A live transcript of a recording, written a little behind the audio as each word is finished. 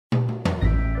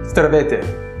Здравейте!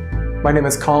 My name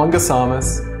is Colin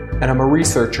Gasamis, and I'm a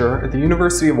researcher at the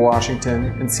University of Washington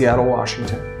in Seattle,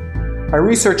 Washington. My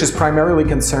research is primarily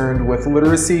concerned with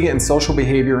literacy and social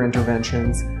behavior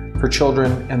interventions for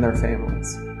children and their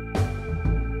families.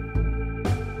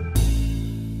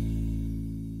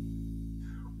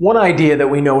 One idea that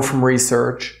we know from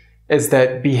research is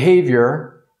that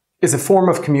behavior is a form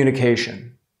of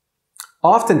communication.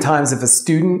 Oftentimes, if a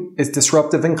student is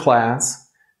disruptive in class,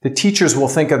 the teachers will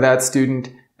think of that student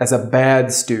as a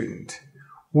bad student.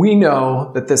 We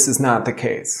know that this is not the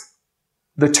case.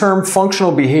 The term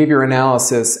functional behavior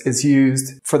analysis is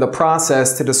used for the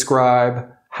process to describe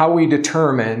how we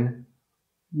determine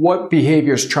what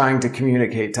behavior is trying to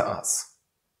communicate to us.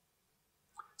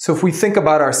 So if we think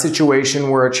about our situation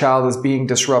where a child is being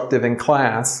disruptive in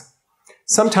class,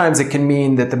 sometimes it can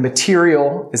mean that the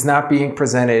material is not being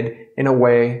presented in a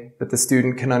way that the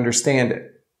student can understand it.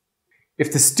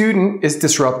 If the student is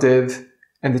disruptive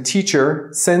and the teacher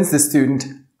sends the student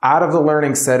out of the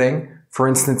learning setting, for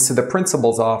instance to the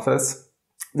principal's office,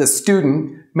 the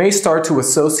student may start to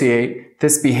associate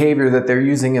this behavior that they're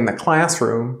using in the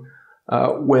classroom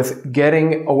with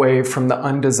getting away from the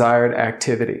undesired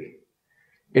activity.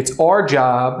 It's our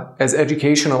job as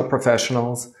educational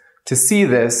professionals to see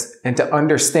this and to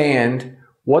understand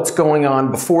what's going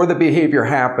on before the behavior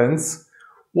happens,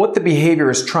 what the behavior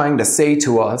is trying to say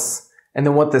to us, and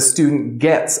then what the student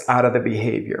gets out of the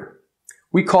behavior.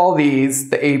 We call these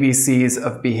the ABCs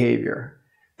of behavior.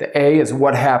 The A is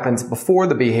what happens before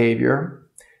the behavior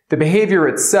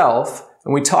itself,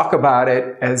 and we talk about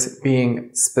it as being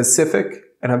specific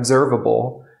and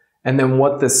observable, and then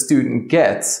what the student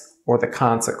gets or the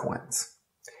consequence.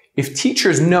 If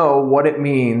teachers know what it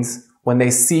means when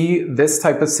they see this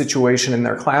type of situation in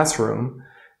their classroom,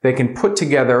 they can put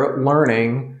together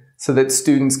learning so that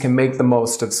students can make the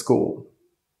most of school.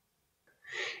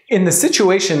 In the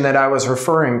situation that I was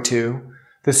referring to,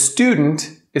 the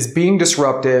student is being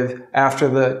disruptive after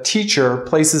the teacher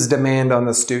places demand on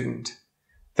the student.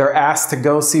 They're asked to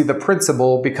go see the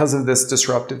principal because of this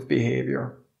disruptive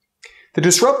behavior. The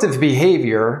disruptive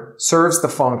behavior serves the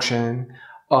function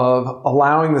of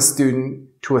allowing the student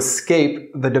to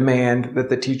escape the demand that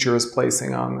the teacher is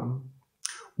placing on them.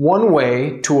 One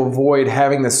way to avoid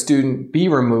having the student be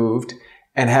removed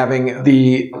and having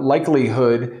the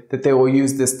likelihood that they will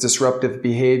use this disruptive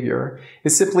behavior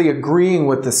is simply agreeing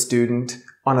with the student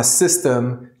on a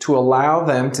system to allow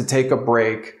them to take a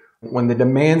break when the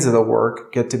demands of the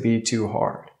work get to be too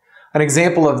hard. An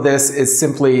example of this is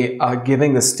simply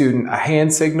giving the student a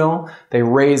hand signal. They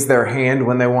raise their hand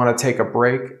when they want to take a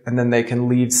break, and then they can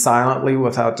leave silently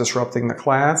without disrupting the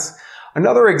class.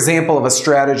 Another example of a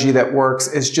strategy that works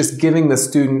is just giving the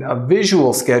student a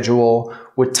visual schedule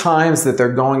with times that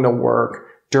they're going to work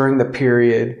during the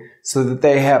period so that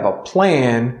they have a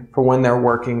plan for when they're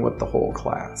working with the whole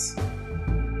class.